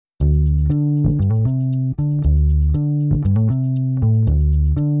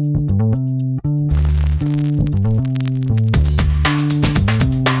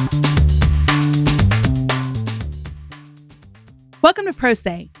Pro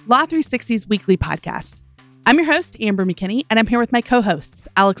Se, Law 360's weekly podcast. I'm your host, Amber McKinney, and I'm here with my co-hosts,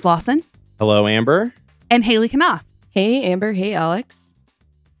 Alex Lawson. Hello, Amber. And Haley Knopf. Hey, Amber. Hey, Alex.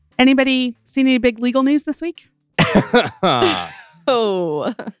 Anybody seen any big legal news this week?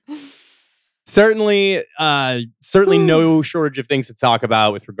 Oh. Certainly no shortage of things to talk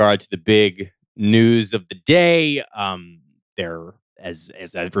about with regard to the big news of the day. There, as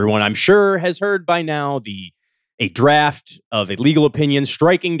everyone I'm sure has heard by now, a draft of a legal opinion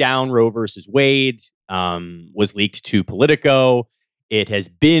striking down Roe versus Wade was leaked to Politico. It has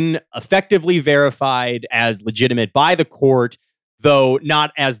been effectively verified as legitimate by the court, though not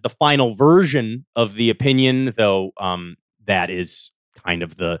as the final version of the opinion, though that is kind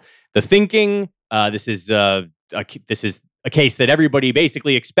of the thinking. This is a case that everybody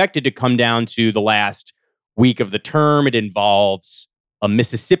basically expected to come down to the last week of the term. It involves a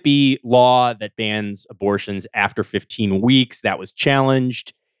Mississippi law that bans abortions after 15 weeks. That was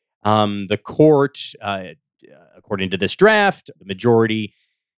challenged. The court, according to this draft, the majority,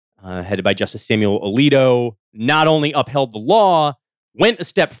 headed by Justice Samuel Alito, not only upheld the law, went a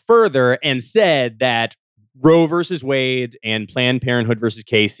step further and said that Roe versus Wade and Planned Parenthood versus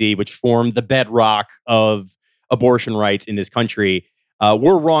Casey, which formed the bedrock of abortion rights in this country,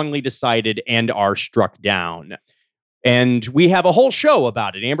 were wrongly decided and are struck down. And we have a whole show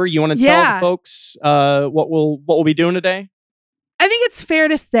about it. Amber, you want to tell the folks what we'll be doing today? I think it's fair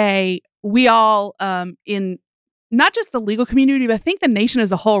to say we all, in not just the legal community, but I think the nation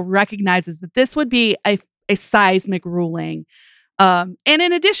as a whole recognizes that this would be a seismic ruling. And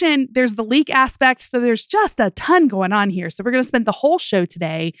in addition, there's the leak aspect. So there's just a ton going on here. So we're going to spend the whole show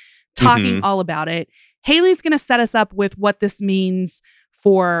today talking all about it. Haley's going to set us up with what this means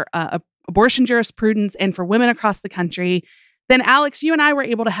for abortion jurisprudence and for women across the country. Then, Alex, you and I were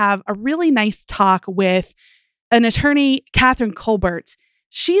able to have a really nice talk with an attorney, Catherine Colbert.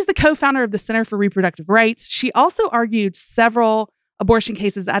 She's the co-founder of the Center for Reproductive Rights. She also argued several abortion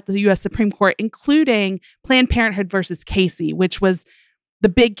cases at the U.S. Supreme Court, including Planned Parenthood versus Casey, which was the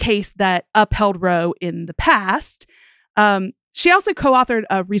big case that upheld Roe in the past. She also co-authored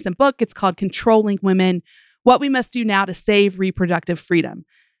a recent book. It's called Controlling Women, What We Must Do Now to Save Reproductive Freedom.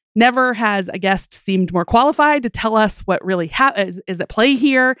 Never has a guest seemed more qualified to tell us what really is at play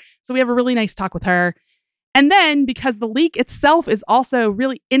here. So we have a really nice talk with her. And then, because the leak itself is also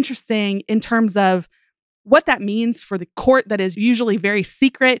really interesting in terms of what that means for the court that is usually very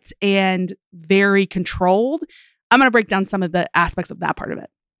secret and very controlled, I'm going to break down some of the aspects of that part of it.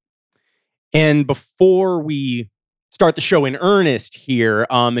 And before we start the show in earnest here,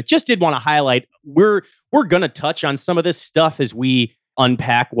 I just did want to highlight, we're going to touch on some of this stuff as we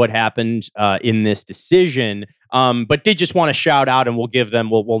unpack what happened in this decision, but did just want to shout out, and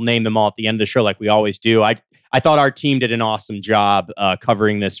we'll name them all at the end of the show like we always do. I thought our team did an awesome job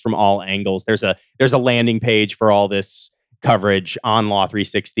covering this from all angles. There's a landing page for all this coverage on Law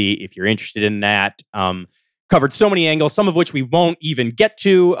 360 if you're interested in that. Covered so many angles, some of which we won't even get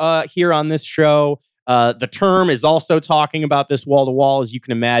to here on this show. The term is also talking about this wall to wall, as you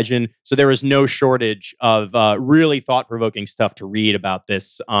can imagine. So there is no shortage of really thought-provoking stuff to read about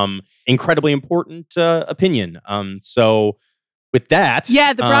this incredibly important opinion. So with that...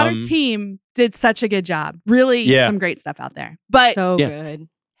 Yeah, the broader team did such a good job. Really some great stuff out there. But so good.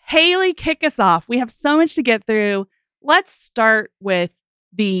 Haley, kick us off. We have so much to get through. Let's start with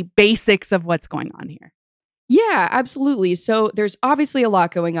the basics of what's going on here. Yeah, absolutely. So there's obviously a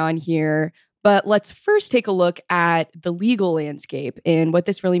lot going on here. But let's first take a look at the legal landscape and what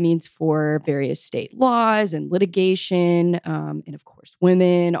this really means for various state laws and litigation, and of course,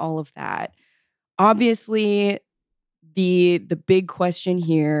 women, all of that. Obviously, the big question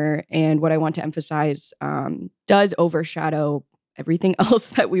here, and what I want to emphasize, does overshadow everything else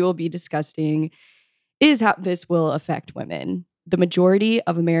that we will be discussing, is how this will affect women. The majority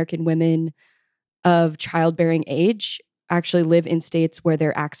of American women of childbearing age actually live in states where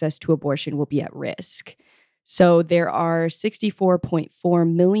their access to abortion will be at risk. So there are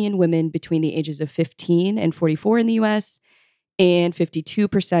 64.4 million women between the ages of 15 and 44 in the US, and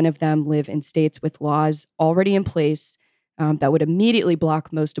 52% of them live in states with laws already in place that would immediately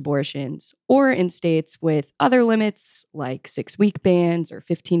block most abortions, or in states with other limits like 6-week bans or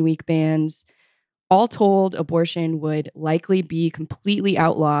 15-week bans. All told, abortion would likely be completely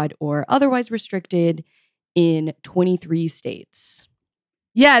outlawed or otherwise restricted in 23 states.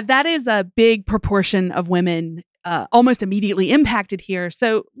 Yeah, that is a big proportion of women almost immediately impacted here.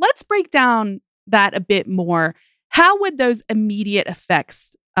 So let's break down that a bit more. How would those immediate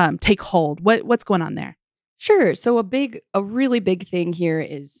effects take hold? What's going on there? Sure. So a really big thing here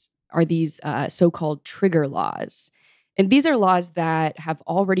are these so-called trigger laws. And these are laws that have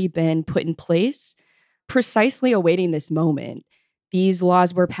already been put in place precisely awaiting this moment. These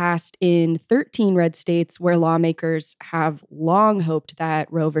laws were passed in 13 red states where lawmakers have long hoped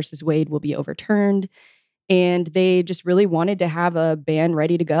that Roe versus Wade will be overturned. And they just really wanted to have a ban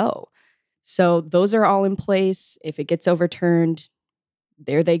ready to go. So those are all in place. If it gets overturned,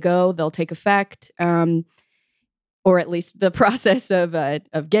 there they go. They'll take effect. Or at least the process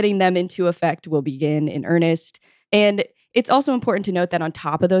of getting them into effect will begin in earnest. And it's also important to note that on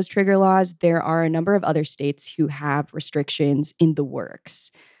top of those trigger laws, there are a number of other states who have restrictions in the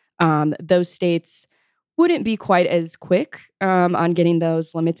works. Those states wouldn't be quite as quick on getting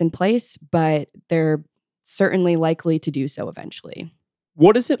those limits in place, but they're certainly likely to do so eventually.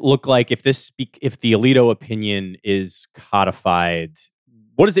 What does it look like if if the Alito opinion is codified?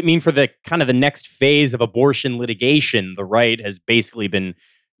 What does it mean for the kind of the next phase of abortion litigation? The right has basically been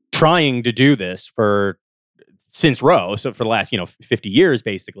trying to do this since Roe, so for the last 50 years,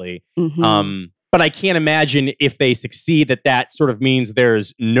 basically. But I can't imagine if they succeed that sort of means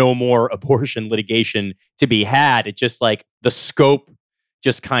there's no more abortion litigation to be had. It just like the scope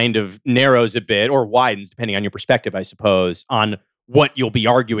just kind of narrows a bit or widens, depending on your perspective, I suppose, on what you'll be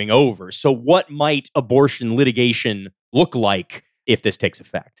arguing over. So what might abortion litigation look like if this takes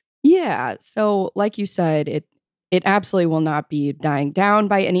effect? Yeah. So like you said, it absolutely will not be dying down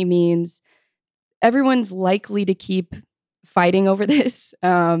by any means. Everyone's likely to keep fighting over this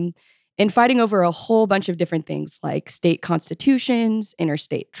and fighting over a whole bunch of different things like state constitutions,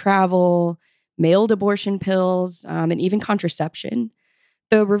 interstate travel, mailed abortion pills, and even contraception.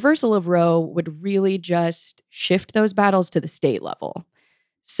 The reversal of Roe would really just shift those battles to the state level.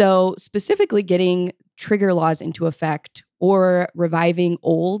 So specifically getting trigger laws into effect or reviving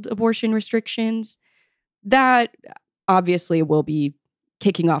old abortion restrictions, that obviously will be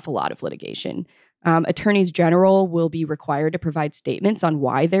kicking off a lot of litigation. Attorneys general will be required to provide statements on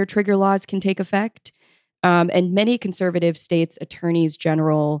why their trigger laws can take effect. And many conservative states' attorneys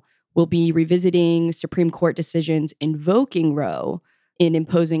general will be revisiting Supreme Court decisions invoking Roe in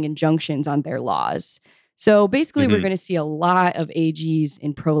imposing injunctions on their laws. So basically, we're going to see a lot of AGs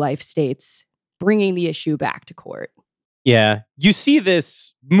in pro-life states bringing the issue back to court. Yeah. You see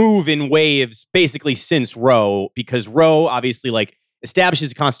this move in waves basically since Roe, because Roe obviously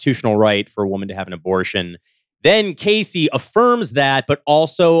establishes a constitutional right for a woman to have an abortion. Then Casey affirms that, but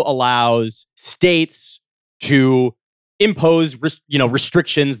also allows states to impose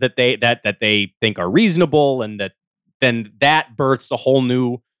restrictions that they think are reasonable, and that births a whole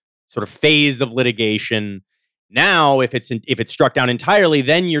new sort of phase of litigation. Now, if it's struck down entirely,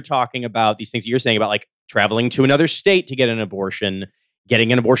 then you're talking about these things that you're saying about traveling to another state to get an abortion,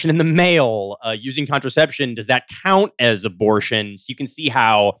 getting an abortion in the mail, using contraception. Does that count as abortion? So you can see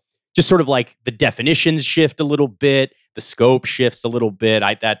how just sort of the definitions shift a little bit, the scope shifts a little bit.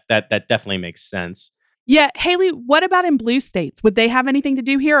 That definitely makes sense. Yeah, Haley, what about in blue states? Would they have anything to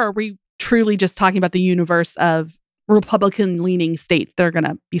do here, or are we truly just talking about the universe of Republican-leaning states that are going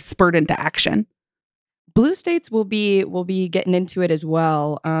to be spurred into action? Blue states will be getting into it as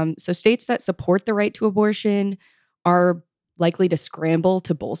well. So states that support the right to abortion are likely to scramble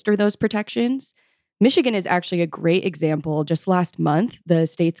to bolster those protections. Michigan is actually a great example. Just last month, the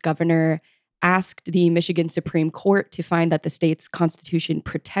state's governor asked the Michigan Supreme Court to find that the state's constitution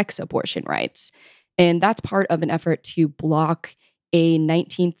protects abortion rights. And that's part of an effort to block a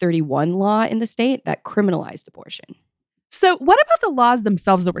 1931 law in the state that criminalized abortion. So what about the laws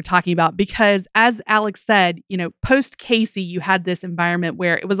themselves that we're talking about? Because as Alex said, post Casey, you had this environment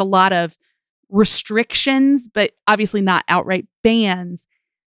where it was a lot of restrictions, but obviously not outright bans.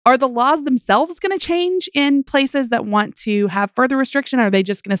 Are the laws themselves going to change in places that want to have further restriction? Or are they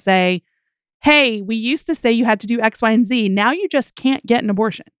just going to say, hey, we used to say you had to do X, Y, and Z. Now you just can't get an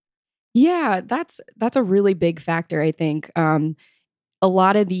abortion? Yeah, that's a really big factor, I think. A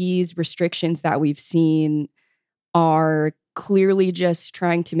lot of these restrictions that we've seen are clearly just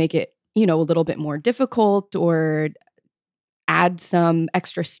trying to make it, a little bit more difficult or add some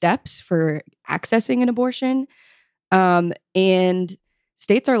extra steps for accessing an abortion. And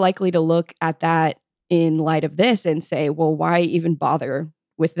states are likely to look at that in light of this and say, well, why even bother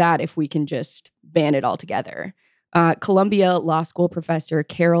with that if we can just ban it altogether? Columbia Law School professor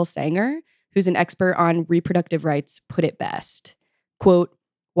Carol Sanger, who's an expert on reproductive rights, put it best. Quote,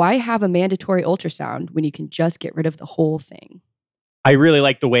 why have a mandatory ultrasound when you can just get rid of the whole thing? I really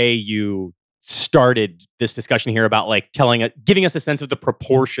like the way you started this discussion here about giving us a sense of the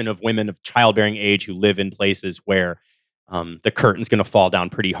proportion of women of childbearing age who live in places where the curtain's going to fall down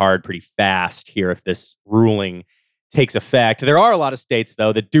pretty hard, pretty fast here if this ruling takes effect. There are a lot of states,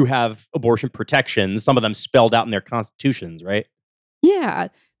 though, that do have abortion protections, some of them spelled out in their constitutions, right? Yeah.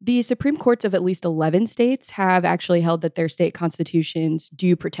 The Supreme Courts of at least 11 states have actually held that their state constitutions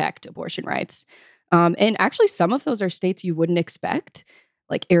do protect abortion rights. And actually, some of those are states you wouldn't expect,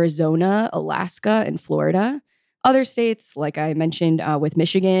 like Arizona, Alaska, and Florida. Other states, like I mentioned with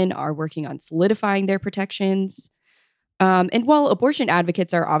Michigan, are working on solidifying their protections. And while abortion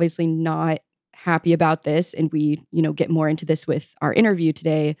advocates are obviously not happy about this, and we, get more into this with our interview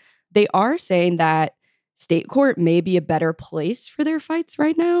today, they are saying that state court may be a better place for their fights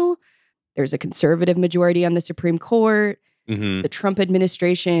right now. There's a conservative majority on the Supreme Court. Mm-hmm. The Trump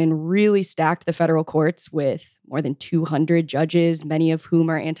administration really stacked the federal courts with more than 200 judges, many of whom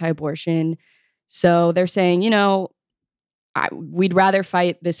are anti-abortion. So they're saying, we'd rather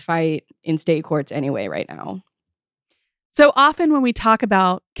fight this fight in state courts anyway right now. So often when we talk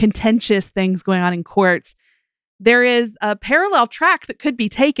about contentious things going on in courts, there is a parallel track that could be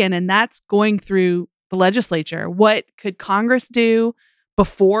taken, and that's going through the legislature. What could Congress do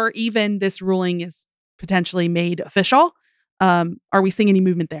before even this ruling is potentially made official? Are we seeing any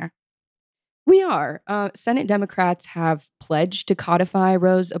movement there? We are. Senate Democrats have pledged to codify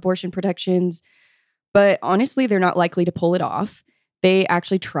Roe's abortion protections, but honestly, they're not likely to pull it off. They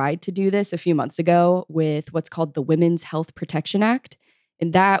actually tried to do this a few months ago with what's called the Women's Health Protection Act,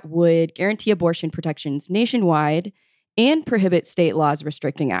 and that would guarantee abortion protections nationwide and prohibit state laws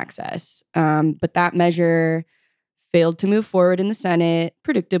restricting access. But that measure failed to move forward in the Senate,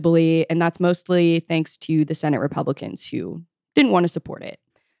 predictably, and that's mostly thanks to the Senate Republicans who didn't want to support it.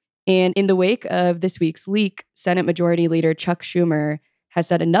 And in the wake of this week's leak, Senate Majority Leader Chuck Schumer has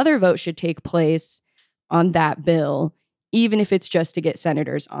said another vote should take place on that bill, even if it's just to get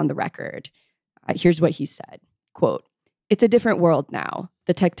senators on the record. Here's what he said, quote, "It's a different world now.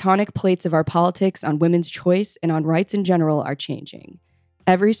 The tectonic plates of our politics on women's choice and on rights in general are changing.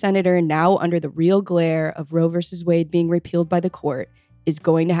 Every senator now under the real glare of Roe versus Wade being repealed by the court is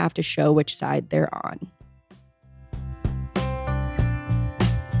going to have to show which side they're on."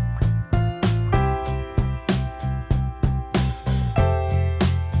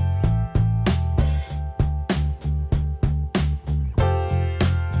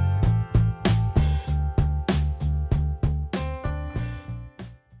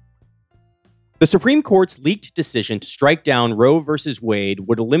 The Supreme Court's leaked decision to strike down Roe versus Wade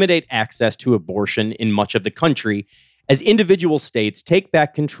would eliminate access to abortion in much of the country as individual states take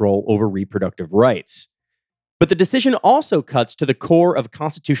back control over reproductive rights. But the decision also cuts to the core of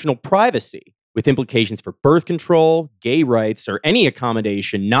constitutional privacy, with implications for birth control, gay rights, or any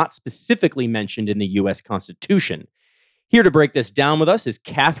accommodation not specifically mentioned in the U.S. Constitution. Here to break this down with us is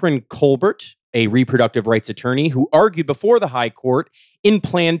Catherine Colbert, a reproductive rights attorney who argued before the High Court in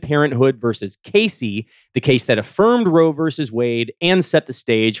Planned Parenthood versus Casey, the case that affirmed Roe versus Wade and set the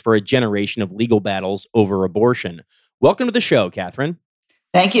stage for a generation of legal battles over abortion. Welcome to the show, Catherine.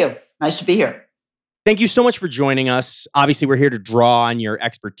 Thank you. Nice to be here. Thank you so much for joining us. Obviously, we're here to draw on your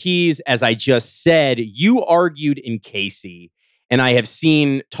expertise. As I just said, you argued in Casey, and I have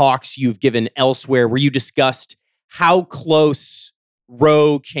seen talks you've given elsewhere where you discussed how close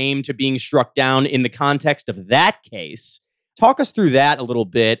Roe came to being struck down in the context of that case. Talk us through that a little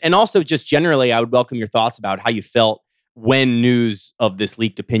bit. And also just generally, I would welcome your thoughts about how you felt when news of this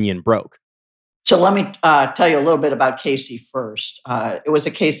leaked opinion broke. So let me tell you a little bit about Casey first. It was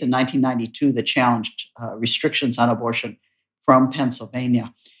a case in 1992 that challenged restrictions on abortion from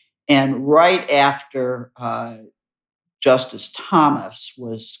Pennsylvania. And right after Justice Thomas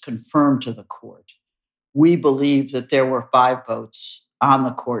was confirmed to the court, we believe that there were 5 votes on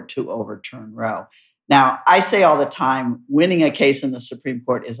the court to overturn Roe. Now, I say all the time, winning a case in the Supreme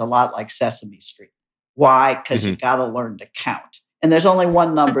Court is a lot like Sesame Street. Why? Because you got to learn to count. And there's only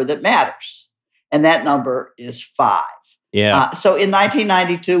one number that matters, and that number is 5. Yeah. So in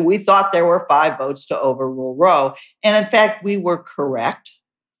 1992, we thought there were 5 votes to overrule Roe. And in fact, we were correct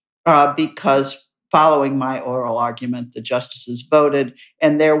because following my oral argument, the justices voted,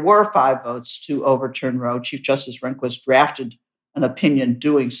 and there were 5 votes to overturn Roe. Chief Justice Rehnquist drafted an opinion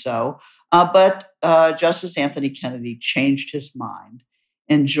doing so, but Justice Anthony Kennedy changed his mind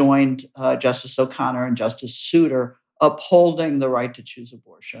and joined Justice O'Connor and Justice Souter upholding the right to choose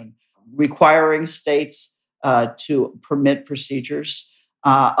abortion, requiring states to permit procedures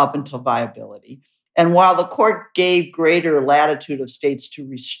up until viability. And while the court gave greater latitude of states to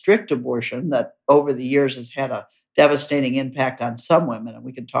restrict abortion, that over the years has had a devastating impact on some women, and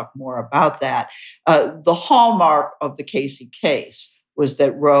we can talk more about that, the hallmark of the Casey case was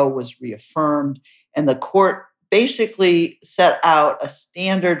that Roe was reaffirmed, and the court basically set out a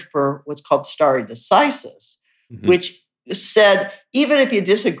standard for what's called stare decisis, which said even if you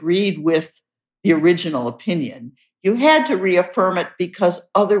disagreed with the original opinion, you had to reaffirm it because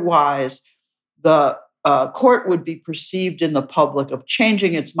otherwise the court would be perceived in the public of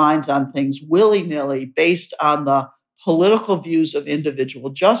changing its minds on things willy-nilly based on the political views of individual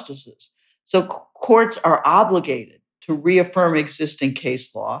justices. So courts are obligated to reaffirm existing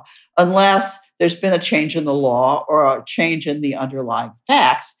case law unless there's been a change in the law or a change in the underlying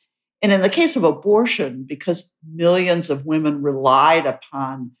facts. And in the case of abortion, because millions of women relied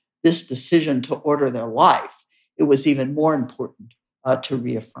upon this decision to order their life, it was even more important to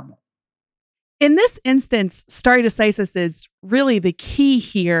reaffirm it. In this instance, stare decisis is really the key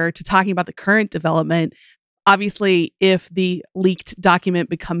here to talking about the current development. Obviously, if the leaked document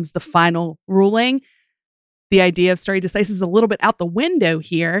becomes the final ruling, the idea of stare decisis is a little bit out the window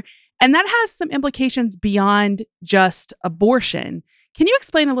here. And that has some implications beyond just abortion. Can you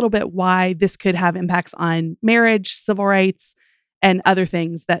explain a little bit why this could have impacts on marriage, civil rights, and other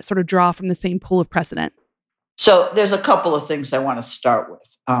things that sort of draw from the same pool of precedent? So there's a couple of things I want to start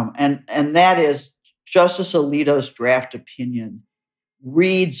with. And that is Justice Alito's draft opinion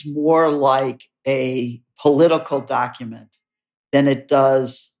reads more like a political document than it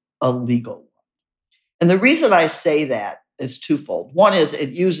does a legal one. And the reason I say that is twofold. One is it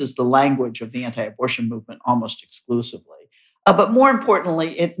uses the language of the anti-abortion movement almost exclusively. But more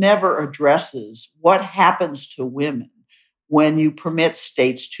importantly, it never addresses what happens to women when you permit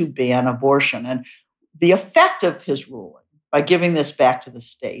states to ban abortion. And the effect of his ruling, by giving this back to the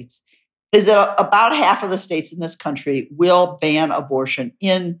states, is that about half of the states in this country will ban abortion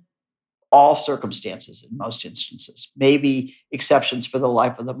in all circumstances, in most instances. Maybe exceptions for the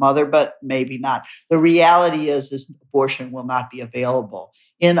life of the mother, but maybe not. The reality is abortion will not be available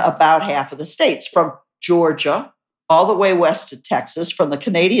in about half of the states, from Georgia all the way west to Texas, from the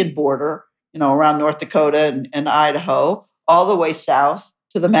Canadian border, around North Dakota and Idaho, all the way south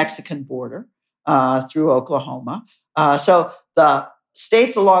to the Mexican border through Oklahoma. So the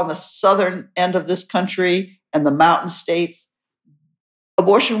states along the southern end of this country and the mountain states,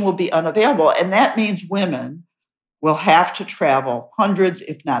 abortion will be unavailable. And that means women will have to travel hundreds,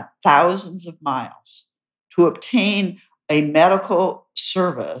 if not thousands of miles to obtain a medical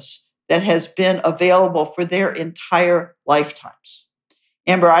service that has been available for their entire lifetimes.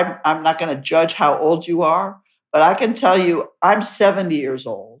 Amber, I'm not going to judge how old you are, but I can tell you I'm 70 years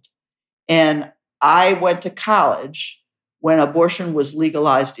old, and I went to college when abortion was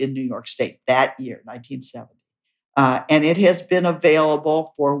legalized in New York State that year, 1970. And it has been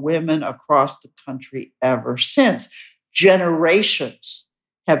available for women across the country ever since. Generations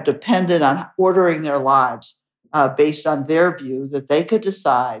have depended on ordering their lives based on their view that they could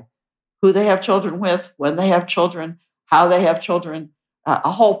decide who they have children with, when they have children, how they have children,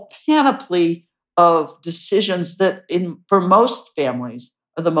 a whole panoply of decisions that for most families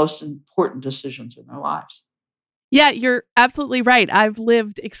are the most important decisions in their lives. Yeah, you're absolutely right. I've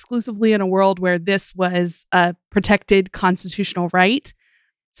lived exclusively in a world where this was a protected constitutional right.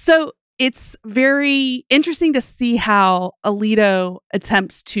 So it's very interesting to see how Alito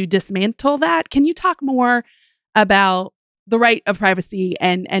attempts to dismantle that. Can you talk more about the right of privacy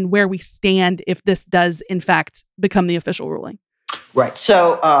and where we stand if this does, in fact, become the official ruling? Right.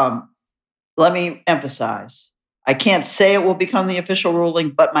 So let me emphasize, I can't say it will become the official ruling,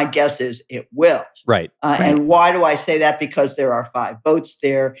 but my guess is it will. Right. And why do I say that? Because there are 5 votes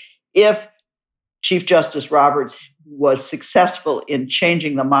there. If Chief Justice Roberts was successful in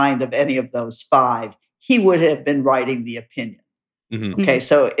changing the mind of any of those 5, he would have been writing the opinion. Mm-hmm. Okay,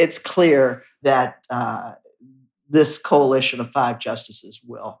 so it's clear that this coalition of 5 justices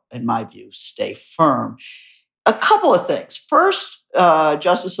will, in my view, stay firm. A couple of things. First,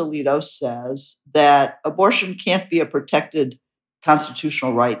 Justice Alito says that abortion can't be a protected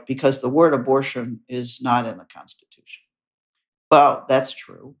constitutional right because the word abortion is not in the Constitution. Well, that's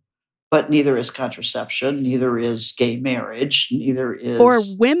true, but neither is contraception, neither is gay marriage, neither is... Or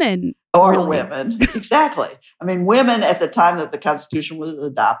women. Or really. women, exactly. I mean, women at the time that the Constitution was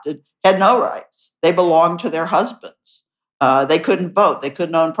adopted had no rights. They belonged to their husbands. They couldn't vote. They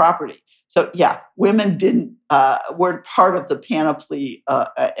couldn't own property. So, yeah, women weren't part of the panoply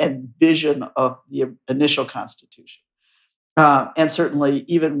and vision of the initial Constitution. And certainly,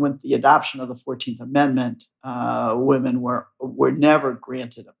 even with the adoption of the 14th Amendment, women were never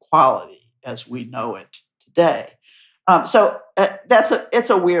granted equality as we know it today. So it's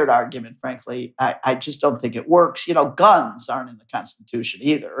a weird argument, frankly. I just don't think it works. Guns aren't in the Constitution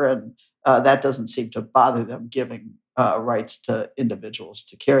either, and that doesn't seem to bother them giving rights to individuals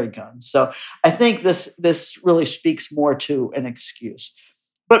to carry guns. So I think this really speaks more to an excuse.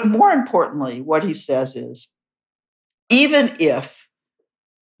 But more importantly, what he says is even if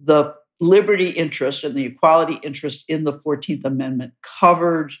the liberty interest and the equality interest in the 14th Amendment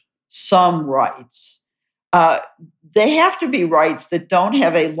covered some rights, they have to be rights that don't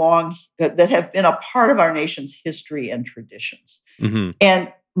have that have been a part of our nation's history and traditions. Mm-hmm.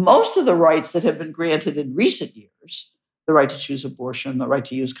 And most of the rights that have been granted in recent years, the right to choose abortion, the right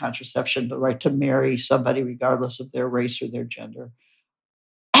to use contraception, the right to marry somebody regardless of their race or their gender,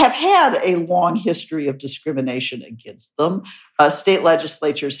 have had a long history of discrimination against them. State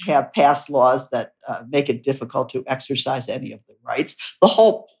legislatures have passed laws that make it difficult to exercise any of the rights. The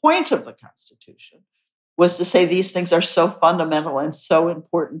whole point of the Constitution was to say these things are so fundamental and so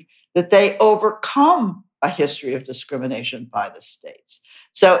important that they overcome a history of discrimination by the states.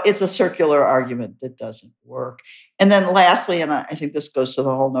 So it's a circular argument that doesn't work. And then lastly, and I think this goes to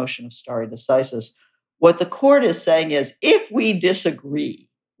the whole notion of stare decisis, what the court is saying is if we disagree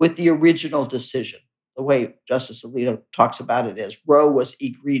with the original decision, the way Justice Alito talks about it is Roe was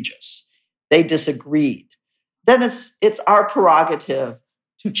egregious, they disagreed, then it's our prerogative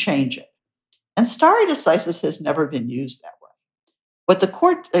to change it. And stare decisis has never been used that way. But the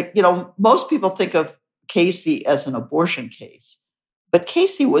court, most people think of Casey as an abortion case, but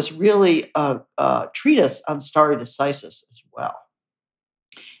Casey was really a treatise on stare decisis as well.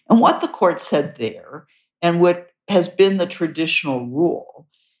 And what the court said there, and what has been the traditional rule,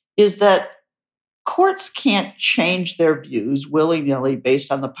 is that courts can't change their views willy-nilly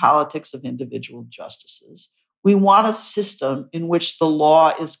based on the politics of individual justices. We want a system in which the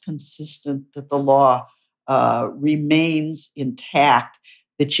law is consistent, that the law remains intact,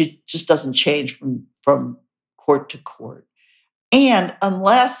 that it just doesn't change from court to court. And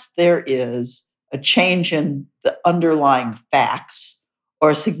unless there is a change in the underlying facts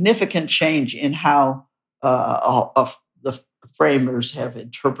or a significant change in how the framers have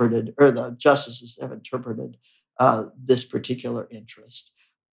interpreted, or the justices have interpreted this particular interest,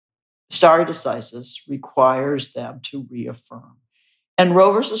 stare decisis requires them to reaffirm. And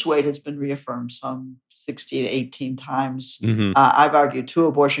Roe versus Wade has been reaffirmed some 16, 18 times. Mm-hmm. I've argued 2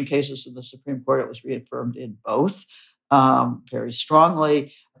 abortion cases in the Supreme Court. It was reaffirmed in both very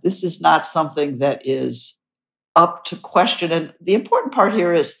strongly. This is not something that is up to question. And the important part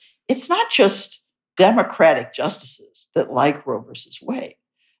here is it's not just Democratic justices that like Roe versus Wade.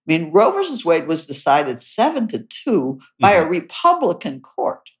 I mean, Roe versus Wade was decided 7-2 by a Republican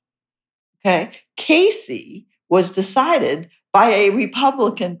court. Okay, Casey was decided by a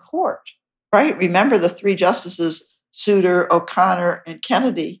Republican court, right? Remember the 3 justices, Souter, O'Connor, and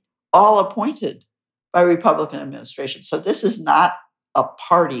Kennedy, all appointed by Republican administration. So this is not a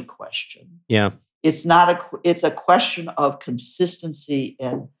party question. Yeah, it's a question of consistency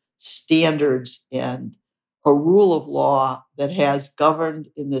and standards and a rule of law that has governed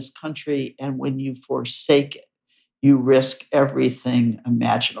in this country. And when you forsake it, you risk everything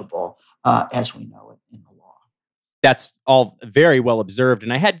imaginable as we know it in the law. That's all very well observed.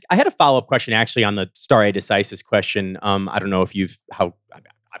 And I had a follow-up question actually on the stare decisis question. I don't know if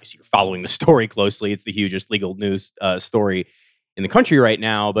obviously you're following the story closely. It's the hugest legal news story in the country right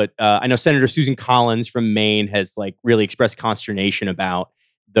now. But I know Senator Susan Collins from Maine has really expressed consternation about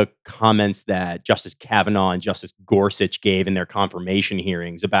the comments that Justice Kavanaugh and Justice Gorsuch gave in their confirmation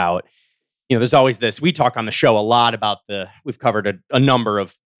hearings about, there's always this, we talk on the show a lot about we've covered a number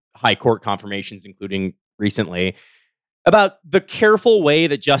of high court confirmations, including recently, about the careful way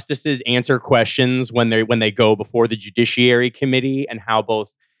that justices answer questions when they go before the Judiciary Committee, and how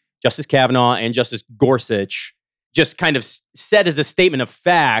both Justice Kavanaugh and Justice Gorsuch just kind of said as a statement of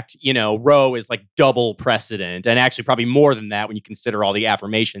fact, Roe is double precedent, and actually probably more than that when you consider all the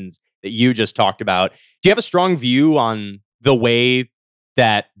affirmations that you just talked about. Do you have a strong view on the way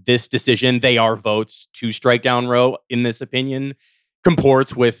that this decision, they are votes to strike down Roe in this opinion,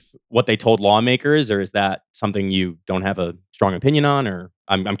 comports with what they told lawmakers, or is that something you don't have a strong opinion on? Or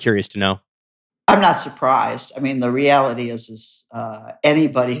I'm curious to know. I'm not surprised. I mean, the reality is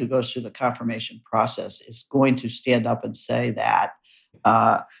anybody who goes through the confirmation process is going to stand up and say that.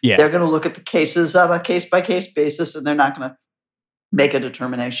 They're going to look at the cases on a case-by-case basis, and they're not going to make a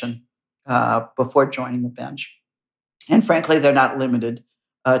determination before joining the bench. And frankly, they're not limited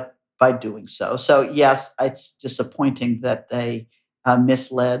by doing so. So yes, it's disappointing that they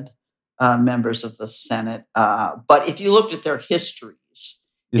misled members of the Senate. But if you looked at their histories,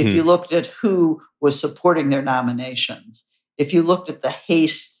 if you looked at who was supporting their nominations, if you looked at the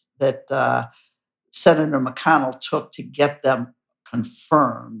haste that Senator McConnell took to get them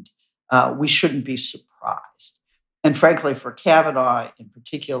confirmed, we shouldn't be surprised. And frankly, for Kavanaugh in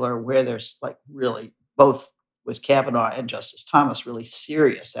particular, where there's really both with Kavanaugh and Justice Thomas, really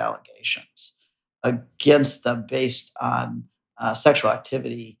serious allegations against them based on sexual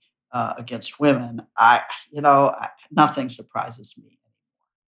activity against women, nothing surprises me.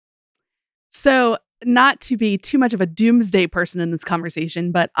 So, not to be too much of a doomsday person in this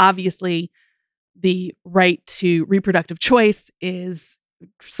conversation, but obviously the right to reproductive choice is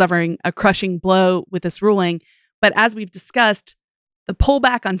suffering a crushing blow with this ruling. But as we've discussed, the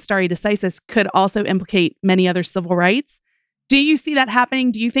pullback on stare decisis could also implicate many other civil rights. Do you see that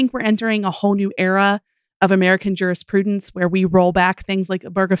happening? Do you think we're entering a whole new era of American jurisprudence where we roll back things like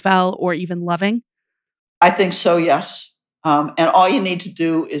Obergefell or even Loving? I think so, yes. And all you need to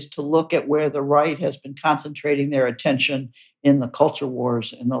do is to look at where the right has been concentrating their attention in the culture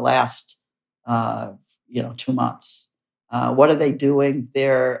wars in the last, 2 months. What are they doing?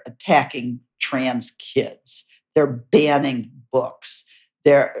 They're attacking trans kids. They're banning books.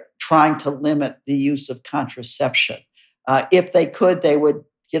 They're trying to limit the use of contraception. If they could, they would,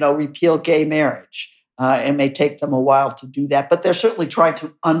 repeal gay marriage. It may take them a while to do that, but they're certainly trying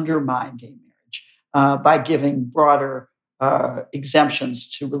to undermine gay marriage by giving broader exemptions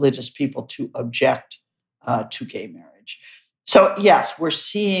to religious people to object to gay marriage. So, yes, we're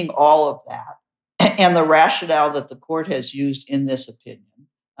seeing all of that. And the rationale that the court has used in this opinion,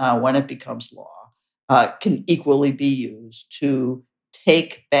 when it becomes law, can equally be used to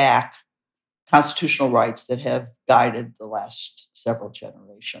take back constitutional rights that have guided the last several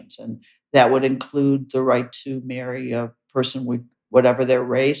generations. And that would include the right to marry a person with whatever their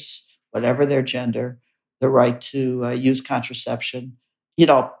race, whatever their gender, the right to use contraception.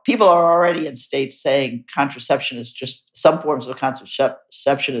 People are already in states saying contraception is just, some forms of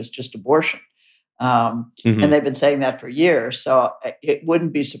contraception is just abortion. And they've been saying that for years. So it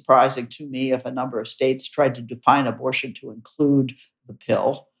wouldn't be surprising to me if a number of states tried to define abortion to include the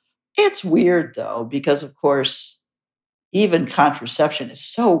pill. It's weird, though, because, of course, even contraception is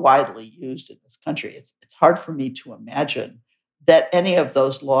so widely used in this country. It's hard for me to imagine that any of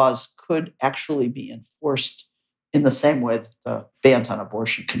those laws could actually be enforced in the same way that the bans on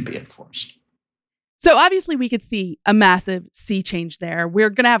abortion can be enforced. So obviously we could see a massive sea change there. We're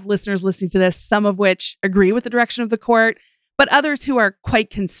going to have listeners listening to this, some of which agree with the direction of the court, but others who are quite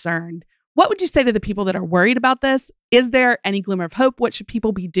concerned. What would you say to the people that are worried about this? Is there any glimmer of hope? What should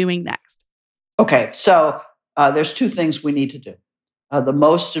people be doing next? Okay, so there's two things we need to do. The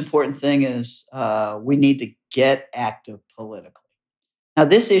most important thing is we need to get active politically. Now,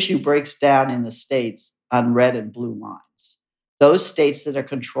 this issue breaks down in the states on red and blue lines. Those states that are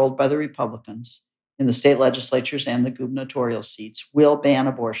controlled by the Republicans in the state legislatures and the gubernatorial seats will ban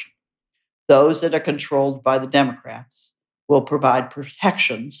abortion. Those that are controlled by the Democrats will provide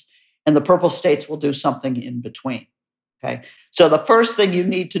protections, and the purple states will do something in between. Okay, so the first thing you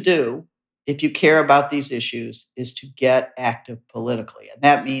need to do if you care about these issues is to get active politically. And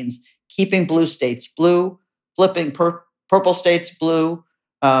that means keeping blue states blue, flipping purple states blue,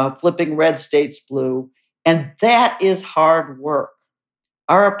 flipping red states blue. And that is hard work.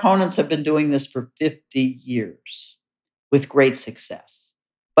 Our opponents have been doing this for 50 years with great success,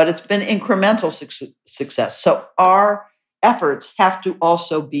 but it's been incremental success. So our efforts have to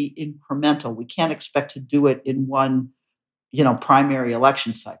also be incremental. We can't expect to do it in one, primary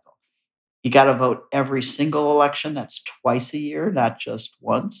election cycle. You got to vote every single election. That's twice a year, not just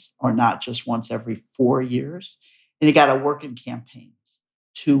once, or not just once every 4 years. And you got to work in campaigns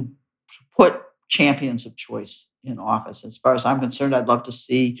to put champions of choice in office. As far as I'm concerned, I'd love to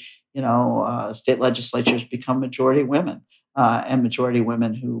see, state legislatures become majority women and majority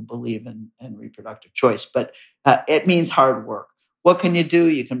women who believe in reproductive choice. But it means hard work. What can you do?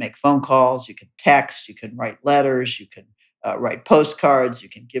 You can make phone calls, you can text, you can write letters, you can write postcards, you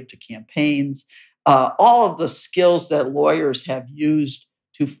can give to campaigns. All of the skills that lawyers have used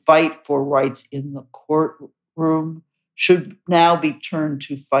to fight for rights in the courtroom should now be turned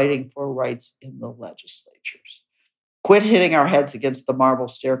to fighting for rights in the legislatures. Quit hitting our heads against the marble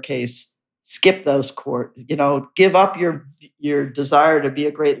staircase. Skip those court. Give up your desire to be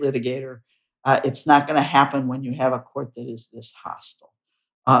a great litigator. It's not going to happen when you have a court that is this hostile.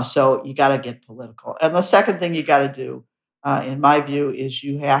 So you got to get political. And the second thing you got to do, in my view, is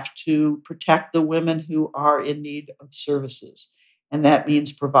you have to protect the women who are in need of services. And that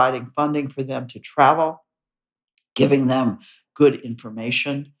means providing funding for them to travel, giving them good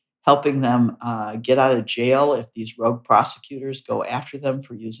information, helping them get out of jail if these rogue prosecutors go after them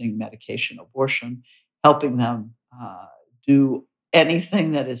for using medication abortion, helping them do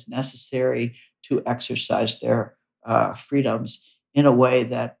anything that is necessary to exercise their freedoms in a way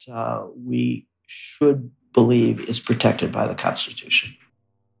that we should believe is protected by the Constitution.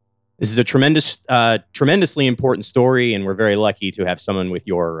 This is a tremendously important story, and we're very lucky to have someone with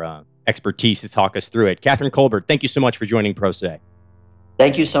your expertise to talk us through it. Catherine Colbert, thank you so much for joining Pro Se.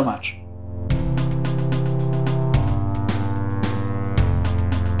 Thank you so much.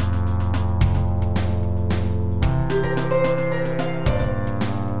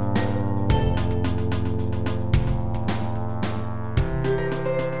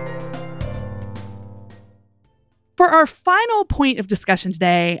 For our final point of discussion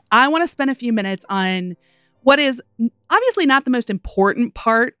today, I want to spend a few minutes on what is obviously not the most important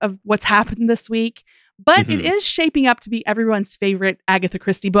part of what's happened this week, but it is shaping up to be everyone's favorite Agatha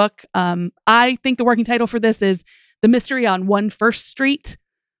Christie book. I think the working title for this is The Mystery on 1 First Street,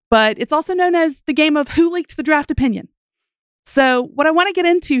 but it's also known as the game of Who Leaked the Draft Opinion. So what I want to get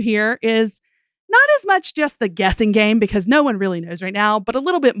into here is not as much just the guessing game, because no one really knows right now, but a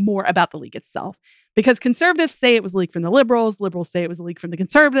little bit more about the leak itself. Because conservatives say it was leaked from the liberals say it was leaked from the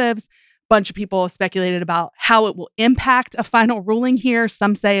conservatives. Bunch of people have speculated about how it will impact a final ruling here.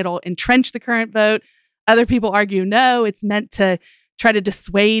 Some say it'll entrench the current vote. Other people argue, no, it's meant to try to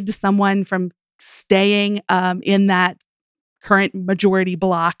dissuade someone from staying in that current majority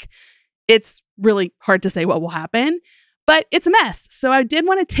block. It's really hard to say what will happen, but it's a mess. So I did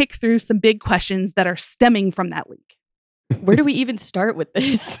want to tick through some big questions that are stemming from that leak. Where do we even start with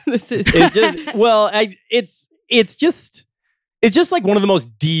this? This is it's just like one of the most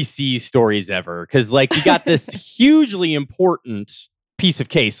DC stories ever, because like you got this hugely important piece of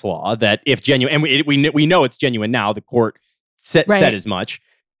case law that if genuine, and we know it's genuine now, the court said as much,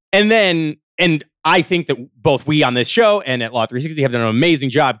 and I think that both we on this show and at Law 360 have done an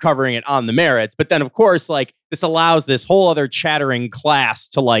amazing job covering it on the merits, but then of course like this allows this whole other chattering class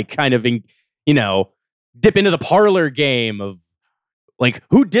to like kind of dip into the parlor game of like,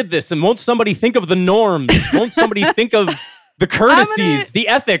 who did this? And won't somebody think of the norms? Won't somebody think of the courtesies, the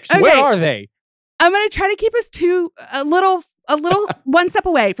ethics? Okay. Where are they? I'm going to try to keep us to a little one step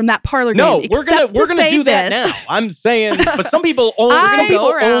away from that parlor game. No, we're gonna do that now. I'm saying, but some people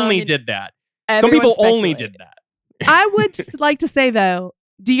only did that. Some people only did that. I would just like to say though,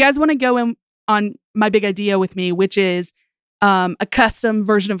 do you guys want to go in on my big idea with me, which is a custom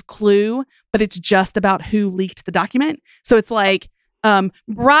version of Clue, but it's just about who leaked the document? So it's like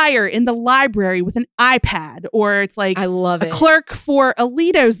Breyer in the library with an iPad, or it's like I love a clerk for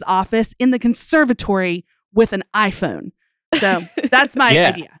Alito's office in the conservatory with an iPhone. So that's my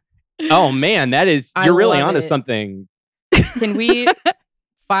idea. Oh man, you're really onto something. Can we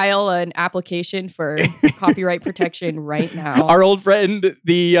file an application for copyright protection right now? Our old friend,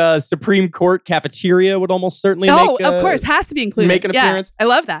 the Supreme Court cafeteria, would almost certainly of course, has to be included. Make an appearance. I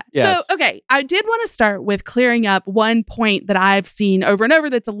love that. Yes. So, okay, I did want to start with clearing up one point that I've seen over and over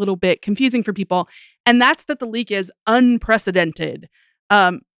that's a little bit confusing for people, and that's that the leak is unprecedented.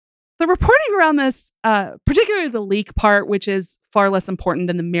 The reporting around this, particularly the leak part, which is far less important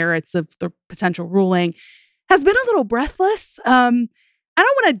than the merits of the potential ruling, has been a little breathless. I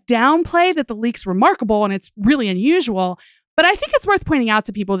don't want to downplay that the leak's remarkable and it's really unusual, but I think it's worth pointing out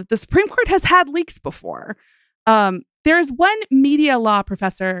to people that the Supreme Court has had leaks before. There's one media law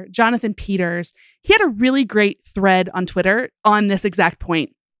professor, Jonathan Peters. He had a really great thread on Twitter on this exact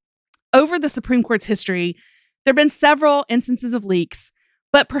point. Over the Supreme Court's history, there have been several instances of leaks,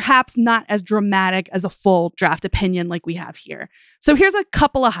 but perhaps not as dramatic as a full draft opinion like we have here. So here's a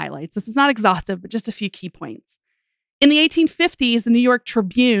couple of highlights. This is not exhaustive, but just a few key points. In the 1850s, the New York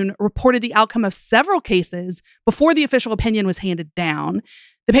Tribune reported the outcome of several cases before the official opinion was handed down.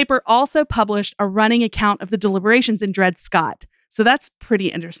 The paper also published a running account of the deliberations in Dred Scott. So that's pretty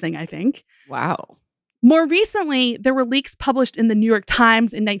interesting, I think. Wow. More recently, there were leaks published in the New York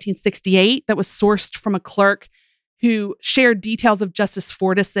Times in 1968 that was sourced from a clerk who shared details of Justice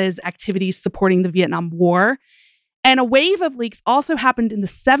Fortas's activities supporting the Vietnam War. And a wave of leaks also happened in the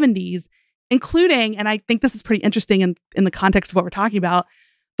 70s, including, and I think this is pretty interesting in the context of what we're talking about,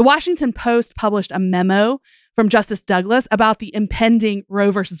 the Washington Post published a memo from Justice Douglas about the impending Roe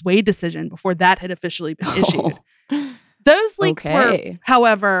versus Wade decision before that had officially been issued. Those leaks were,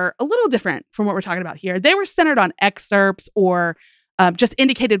 however, a little different from what we're talking about here. They were centered on excerpts or just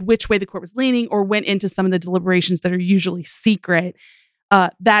indicated which way the court was leaning or went into some of the deliberations that are usually secret.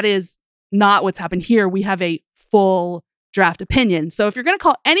 That is not what's happened here. We have a full draft opinion. So if you're going to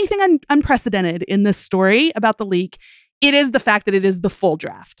call anything unprecedented in this story about the leak, it is the fact that it is the full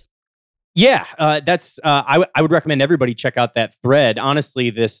draft. Yeah, that's. I would recommend everybody check out that thread. Honestly,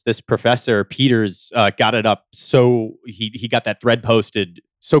 this professor Peters got it up, so he got that thread posted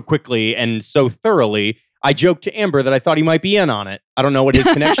so quickly and so thoroughly. I joked to Amber that I thought he might be in on it. I don't know what his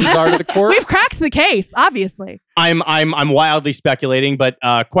connections are to the court. We've cracked the case, obviously. I'm wildly speculating, but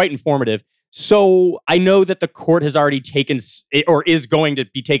quite informative. So I know that the court has already taken or is going to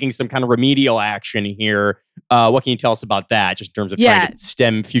be taking some kind of remedial action here. What can you tell us about that, just in terms of trying to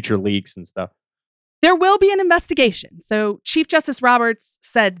stem future leaks and stuff? There will be an investigation. So Chief Justice Roberts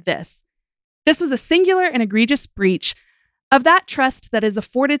said this. This was a singular and egregious breach of that trust that is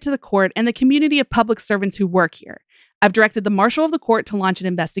afforded to the court and the community of public servants who work here. I've directed the marshal of the court to launch an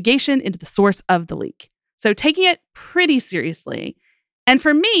investigation into the source of the leak. So taking it pretty seriously. And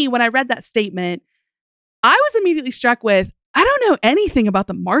for me, when I read that statement, I was immediately struck with, I don't know anything about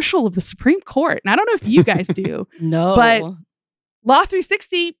the marshal of the Supreme Court. And I don't know if you guys do. No. But Law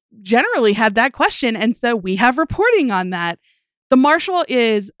 360 generally had that question. And so we have reporting on that. The marshal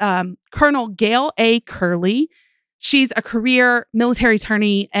is Colonel Gail A. Curley. She's a career military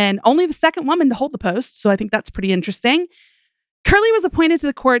attorney and only the second woman to hold the post. So I think that's pretty interesting. Curley was appointed to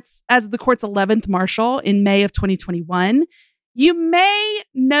the courts as the court's 11th marshal in May of 2021. You may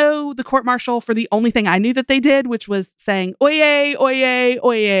know the court marshal for the only thing I knew that they did, which was saying oyez, oyez,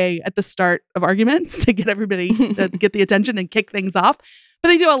 oyez at the start of arguments to get everybody to get the attention and kick things off. But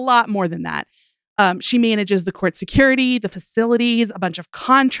they do a lot more than that. She manages the court security, the facilities, a bunch of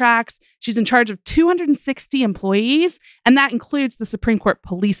contracts. She's in charge of 260 employees, and that includes the Supreme Court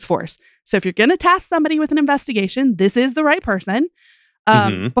police force. So if you're going to task somebody with an investigation, this is the right person.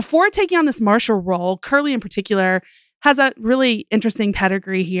 Before taking on this marshal role, Curley in particular has a really interesting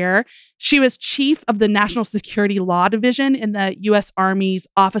pedigree here. She was chief of the National Security Law Division in the U.S. Army's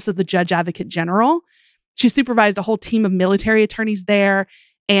Office of the Judge Advocate General. She supervised a whole team of military attorneys there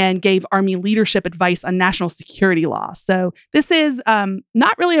and gave Army leadership advice on national security law. So this is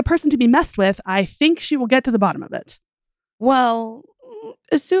not really a person to be messed with. I think she will get to the bottom of it. Well,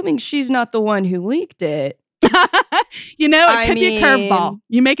 assuming she's not the one who leaked it. It could be a curveball.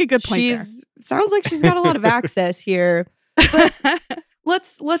 You make a good point there. Sounds like she's got a lot of access here. But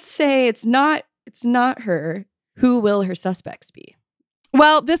let's say it's not her. Who will her suspects be?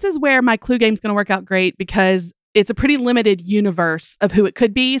 Well, this is where my clue game is going to work out great because it's a pretty limited universe of who it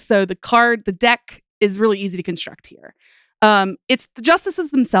could be. So the deck is really easy to construct here. It's the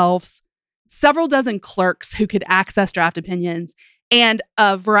justices themselves, several dozen clerks who could access draft opinions, and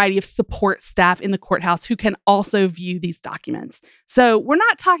a variety of support staff in the courthouse who can also view these documents. So we're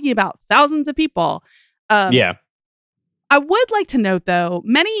not talking about thousands of people. Yeah. I would like to note, though,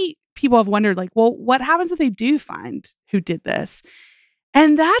 many people have wondered, well, what happens if they do find who did this?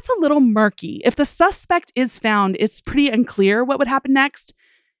 And that's a little murky. If the suspect is found, it's pretty unclear what would happen next.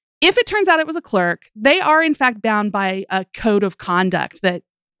 If it turns out it was a clerk, they are in fact bound by a code of conduct that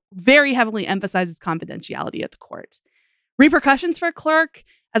very heavily emphasizes confidentiality at the court. Repercussions for a clerk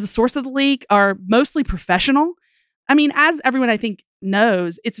as a source of the leak are mostly professional. I mean, as everyone I think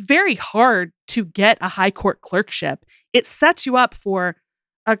knows, it's very hard to get a high court clerkship. It sets you up for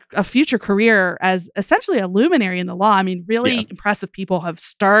a future career as essentially a luminary in the law. I mean, really impressive people have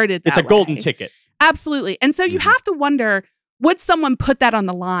started that It's a golden ticket. Absolutely. And so you have to wonder, would someone put that on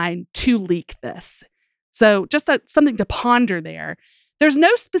the line to leak this? So just something to ponder there. There's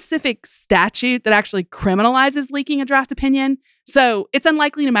no specific statute that actually criminalizes leaking a draft opinion. So it's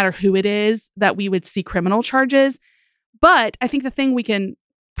unlikely, no matter who it is, that we would see criminal charges. But I think the thing we can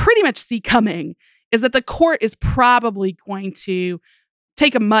pretty much see coming is that the court is probably going to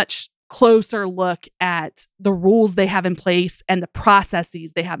take a much closer look at the rules they have in place and the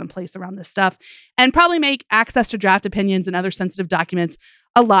processes they have in place around this stuff, and probably make access to draft opinions and other sensitive documents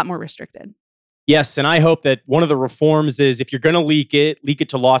a lot more restricted. Yes, and I hope that one of the reforms is if you're going to leak it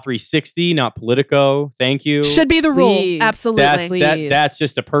to Law 360, not Politico. Thank you. Should be the rule. Please. Absolutely. That's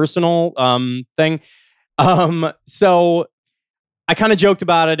just a personal thing. So I kind of joked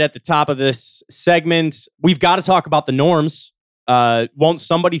about it at the top of this segment. We've got to talk about the norms. Won't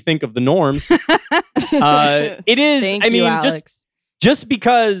somebody think of the norms? It is. Thank you, Alex. just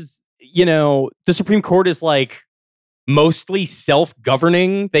because, the Supreme Court is mostly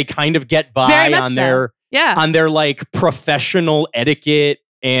self-governing. They kind of get by on their professional etiquette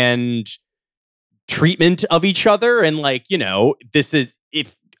and treatment of each other. And this is,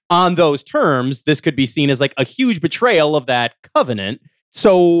 if on those terms, this could be seen as a huge betrayal of that covenant.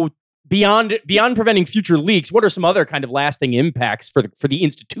 So beyond preventing future leaks, what are some other kind of lasting impacts for the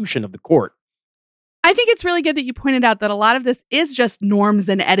institution of the court? I think it's really good that you pointed out that a lot of this is just norms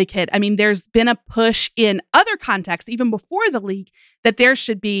and etiquette. I mean, there's been a push in other contexts, even before the leak, that there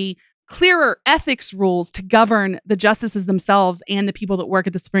should be clearer ethics rules to govern the justices themselves and the people that work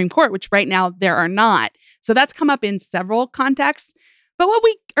at the Supreme Court, which right now there are not. So that's come up in several contexts. But what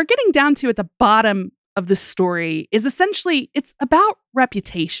we are getting down to at the bottom of this story is essentially it's about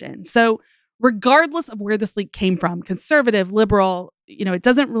reputation. So regardless of where this leak came from, conservative, liberal, it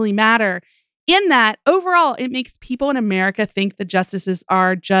doesn't really matter. in that, overall, it makes people in America think the justices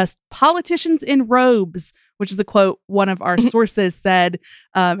are just politicians in robes, which is a quote one of our sources said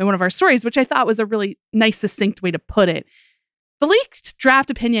in one of our stories, which I thought was a really nice, succinct way to put it. The leaked draft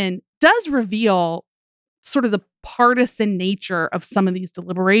opinion does reveal sort of the partisan nature of some of these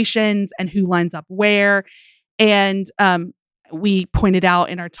deliberations and who lines up where. And we pointed out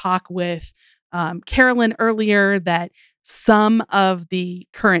in our talk with Carolyn earlier that some of the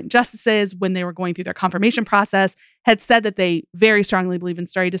current justices, when they were going through their confirmation process, had said that they very strongly believe in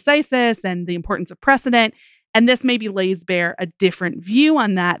stare decisis and the importance of precedent. And this maybe lays bare a different view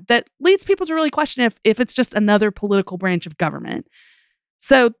on that leads people to really question if it's just another political branch of government.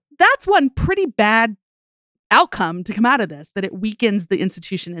 So that's one pretty bad outcome to come out of this, that it weakens the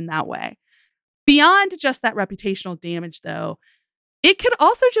institution in that way. Beyond just that reputational damage, though, it could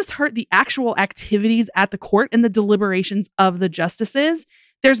also just hurt the actual activities at the court and the deliberations of the justices.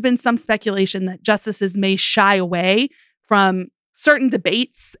 There's been some speculation that justices may shy away from certain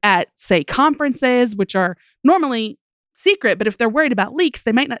debates at, say, conferences, which are normally secret, but if they're worried about leaks,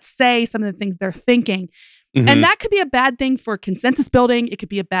 they might not say some of the things they're thinking. Mm-hmm. And that could be a bad thing for consensus building. It could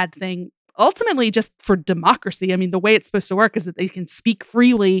be a bad thing ultimately just for democracy. I mean, the way it's supposed to work is that they can speak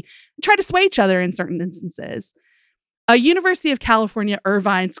freely and try to sway each other in certain instances. A University of California,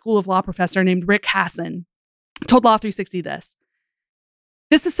 Irvine School of Law professor named Rick Hasson told Law 360 this: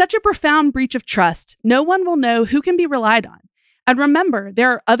 "This is such a profound breach of trust. No one will know who can be relied on. And remember,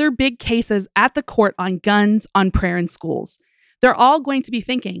 there are other big cases at the court on guns, on prayer in schools. They're all going to be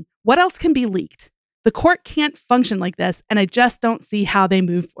thinking, what else can be leaked? The court can't function like this, and I just don't see how they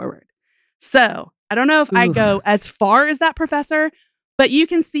move forward." So I don't know if I go as far as that professor, but you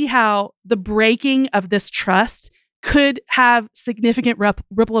can see how the breaking of this trust could have significant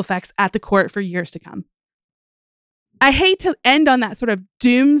ripple effects at the court for years to come. I hate to end on that sort of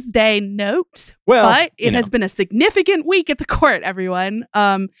doomsday note, but it has been a significant week at the court, everyone.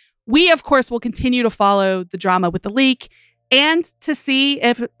 We, of course, will continue to follow the drama with the leak and to see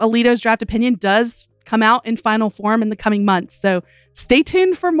if Alito's draft opinion does come out in final form in the coming months. So stay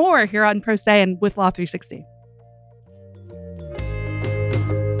tuned for more here on Pro Se and with Law 360.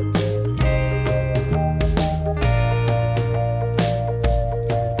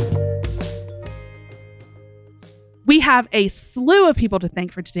 We have a slew of people to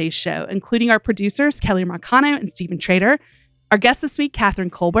thank for today's show, including our producers, Kelly Marcano and Stephen Trader, our guest this week, Catherine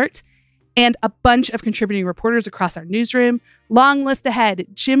Colbert, and a bunch of contributing reporters across our newsroom. Long list ahead: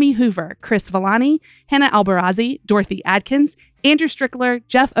 Jimmy Hoover, Chris Villani, Hannah Albarazi, Dorothy Adkins, Andrew Strickler,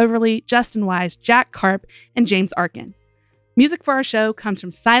 Jeff Overly, Justin Wise, Jack Karp, and James Arkin. Music for our show comes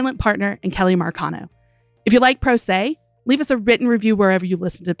from Silent Partner and Kelly Marcano. If you like Pro Se, leave us a written review wherever you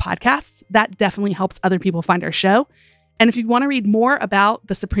listen to podcasts. That definitely helps other people find our show. And if you want to read more about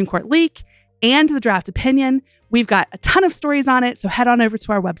the Supreme Court leak and the draft opinion, we've got a ton of stories on it. So head on over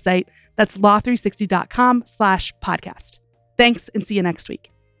to our website. That's law360.com/podcast. Thanks, and see you next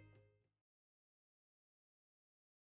week.